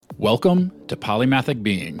Welcome to Polymathic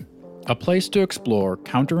Being, a place to explore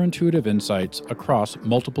counterintuitive insights across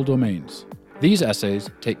multiple domains. These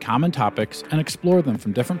essays take common topics and explore them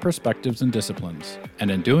from different perspectives and disciplines,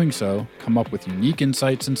 and in doing so, come up with unique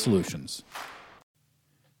insights and solutions.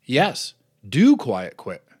 Yes, do quiet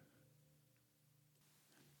quit.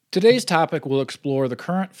 Today's topic will explore the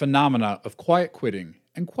current phenomena of quiet quitting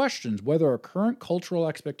and questions whether our current cultural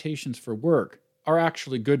expectations for work are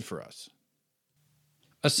actually good for us.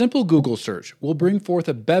 A simple Google search will bring forth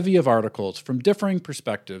a bevy of articles from differing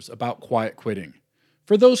perspectives about quiet quitting.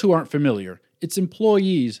 For those who aren't familiar, it's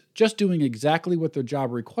employees just doing exactly what their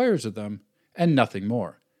job requires of them and nothing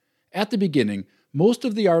more. At the beginning, most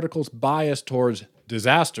of the articles bias towards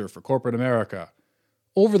disaster for corporate America.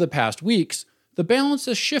 Over the past weeks, the balance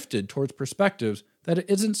has shifted towards perspectives that it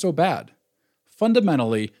isn't so bad.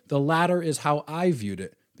 Fundamentally, the latter is how I viewed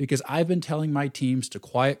it because I've been telling my teams to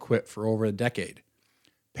quiet quit for over a decade.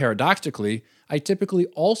 Paradoxically, I typically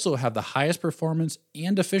also have the highest performance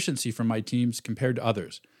and efficiency from my teams compared to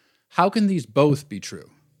others. How can these both be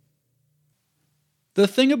true? The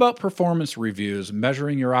thing about performance reviews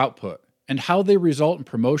measuring your output and how they result in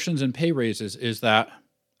promotions and pay raises is that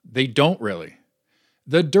they don't really.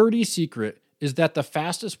 The dirty secret is that the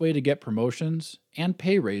fastest way to get promotions and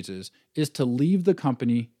pay raises is to leave the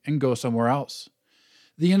company and go somewhere else.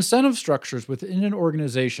 The incentive structures within an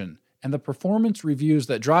organization and the performance reviews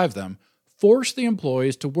that drive them force the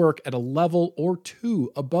employees to work at a level or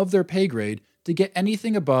two above their pay grade to get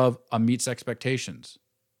anything above a meets expectations.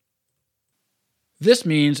 This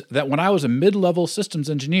means that when I was a mid-level systems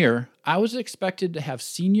engineer, I was expected to have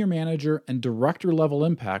senior manager and director level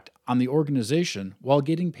impact on the organization while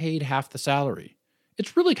getting paid half the salary.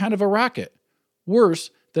 It's really kind of a racket. Worse,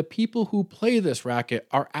 the people who play this racket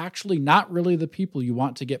are actually not really the people you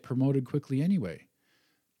want to get promoted quickly anyway.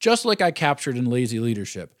 Just like I captured in Lazy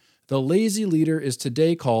Leadership, the lazy leader is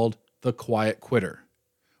today called the quiet quitter.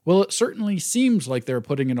 Well, it certainly seems like they're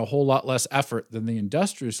putting in a whole lot less effort than the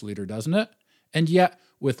industrious leader, doesn't it? And yet,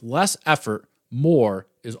 with less effort, more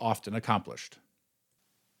is often accomplished.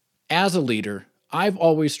 As a leader, I've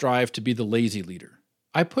always strived to be the lazy leader.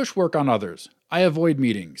 I push work on others. I avoid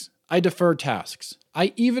meetings. I defer tasks.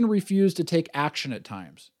 I even refuse to take action at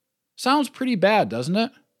times. Sounds pretty bad, doesn't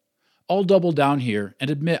it? I'll double down here and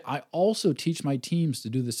admit I also teach my teams to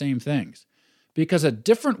do the same things. Because a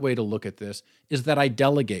different way to look at this is that I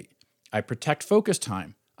delegate. I protect focus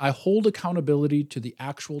time. I hold accountability to the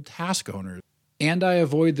actual task owners. And I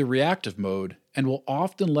avoid the reactive mode and will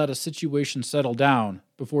often let a situation settle down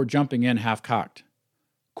before jumping in half-cocked.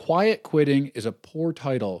 Quiet quitting is a poor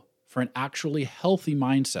title for an actually healthy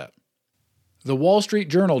mindset. The Wall Street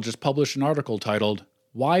Journal just published an article titled,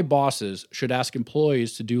 "Why Bosses Should Ask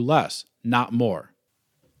Employees to Do Less, Not More."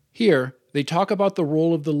 Here, they talk about the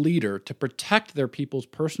role of the leader to protect their people's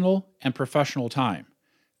personal and professional time.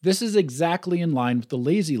 This is exactly in line with the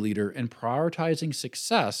lazy leader in prioritizing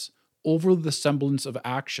success over the semblance of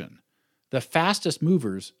action. The fastest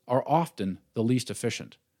movers are often the least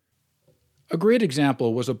efficient. A great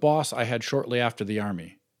example was a boss I had shortly after the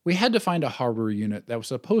Army. We had to find a hardware unit that was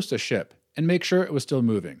supposed to ship and make sure it was still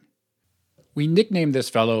moving. We nicknamed this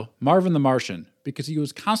fellow Marvin the Martian because he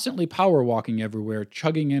was constantly power walking everywhere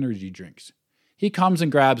chugging energy drinks. He comes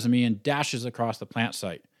and grabs me and dashes across the plant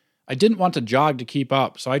site. I didn't want to jog to keep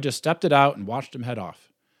up, so I just stepped it out and watched him head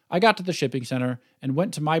off. I got to the shipping center and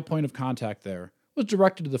went to my point of contact there, was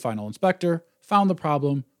directed to the final inspector, found the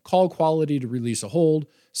problem, called quality to release a hold,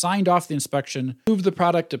 signed off the inspection, moved the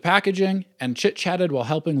product to packaging, and chit-chatted while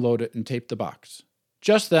helping load it and tape the box.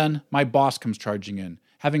 Just then, my boss comes charging in,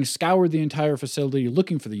 having scoured the entire facility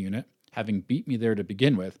looking for the unit, having beat me there to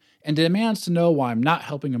begin with, and demands to know why I'm not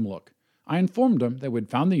helping him look. I informed him that we'd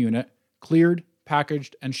found the unit, cleared,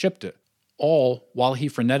 packaged, and shipped it, all while he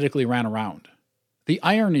frenetically ran around. The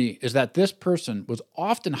irony is that this person was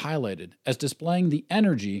often highlighted as displaying the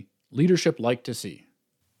energy leadership liked to see.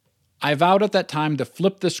 I vowed at that time to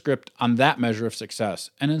flip the script on that measure of success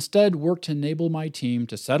and instead work to enable my team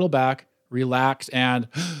to settle back, relax, and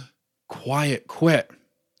quiet quit.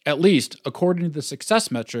 At least, according to the success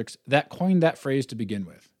metrics that coined that phrase to begin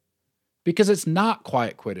with. Because it's not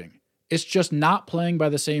quiet quitting. It's just not playing by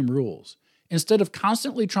the same rules. Instead of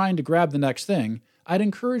constantly trying to grab the next thing, I'd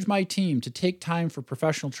encourage my team to take time for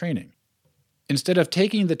professional training. Instead of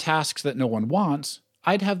taking the tasks that no one wants,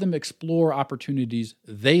 I'd have them explore opportunities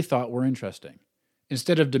they thought were interesting.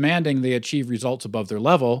 Instead of demanding they achieve results above their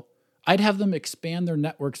level, I'd have them expand their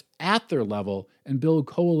networks at their level and build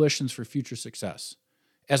coalitions for future success.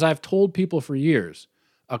 As I've told people for years,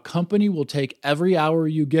 a company will take every hour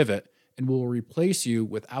you give it and will replace you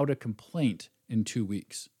without a complaint in 2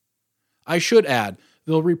 weeks. I should add,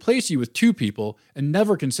 they'll replace you with 2 people and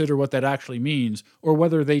never consider what that actually means or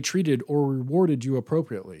whether they treated or rewarded you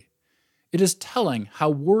appropriately. It is telling how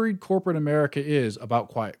worried corporate America is about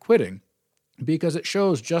quiet quitting because it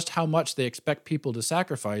shows just how much they expect people to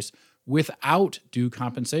sacrifice without due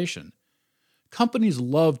compensation. Companies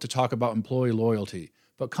love to talk about employee loyalty,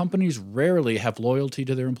 but companies rarely have loyalty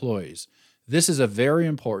to their employees. This is a very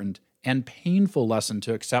important and painful lesson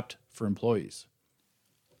to accept for employees.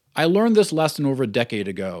 I learned this lesson over a decade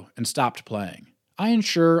ago and stopped playing. I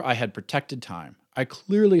ensured I had protected time. I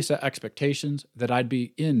clearly set expectations that I'd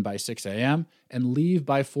be in by 6 a.m. and leave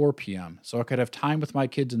by 4 p.m. so I could have time with my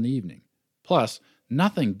kids in the evening. Plus,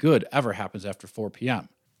 nothing good ever happens after 4 p.m.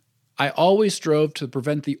 I always strove to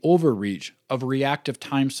prevent the overreach of reactive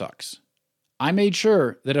time sucks. I made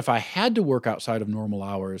sure that if I had to work outside of normal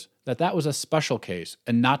hours, that was a special case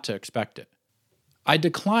and not to expect it. I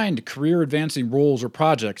declined career advancing roles or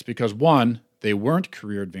projects because 1, they weren't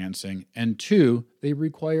career advancing, and 2, they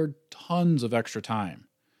required tons of extra time.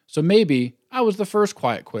 So maybe I was the first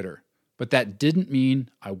quiet quitter, but that didn't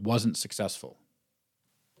mean I wasn't successful.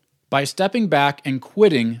 By stepping back and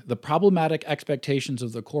quitting the problematic expectations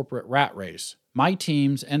of the corporate rat race, my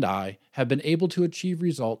teams and I have been able to achieve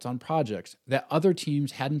results on projects that other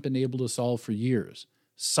teams hadn't been able to solve for years,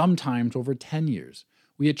 sometimes over 10 years.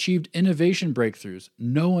 We achieved innovation breakthroughs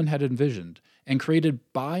no one had envisioned and created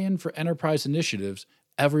buy-in for enterprise initiatives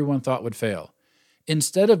everyone thought would fail.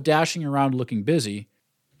 Instead of dashing around looking busy,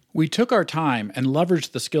 we took our time and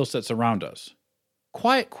leveraged the skill sets around us.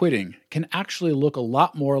 Quiet quitting can actually look a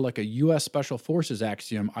lot more like a U.S. Special Forces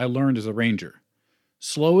axiom I learned as a Ranger.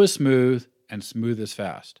 Slow is smooth and smooth is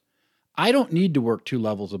fast. I don't need to work 2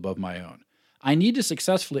 levels above my own. I need to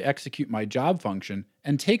successfully execute my job function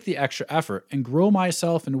and take the extra effort and grow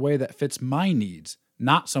myself in a way that fits my needs,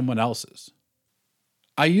 not someone else's.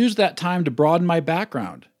 I used that time to broaden my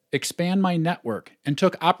background, expand my network, and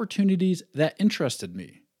took opportunities that interested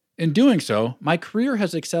me. In doing so, my career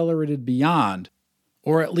has accelerated beyond,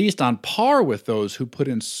 or at least on par with those who put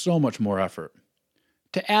in so much more effort.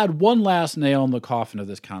 To add one last nail in the coffin of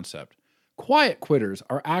this concept, quiet quitters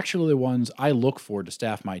are actually the ones I look for to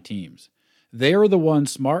staff my teams. They are the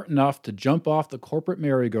ones smart enough to jump off the corporate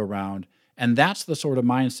merry-go-round, and that's the sort of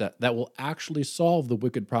mindset that will actually solve the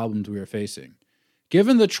wicked problems we are facing.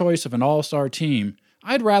 Given the choice of an all-star team,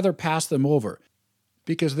 I'd rather pass them over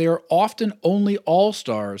because they are often only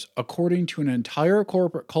all-stars according to an entire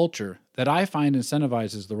corporate culture that I find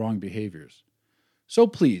incentivizes the wrong behaviors. So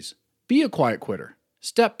please, be a quiet quitter.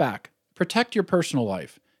 Step back, protect your personal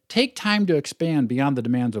life, take time to expand beyond the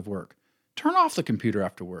demands of work. Turn off the computer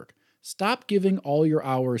after work. Stop giving all your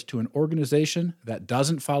hours to an organization that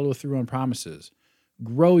doesn't follow through on promises.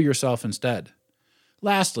 Grow yourself instead.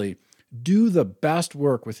 Lastly, do the best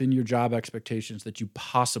work within your job expectations that you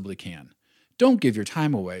possibly can. Don't give your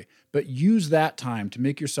time away, but use that time to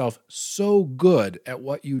make yourself so good at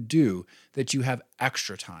what you do that you have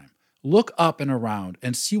extra time. Look up and around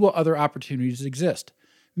and see what other opportunities exist.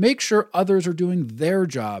 Make sure others are doing their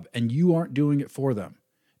job and you aren't doing it for them.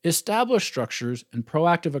 Establish structures and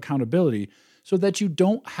proactive accountability so that you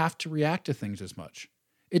don't have to react to things as much.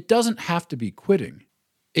 It doesn't have to be quitting.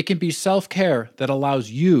 It can be self-care that allows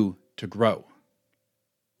you to grow.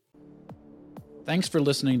 Thanks for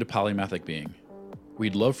listening to Polymathic Being.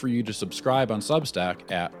 We'd love for you to subscribe on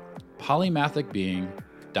Substack at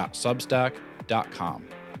polymathicbeing.substack.com,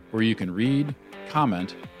 where you can read,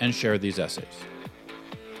 comment, and share these essays.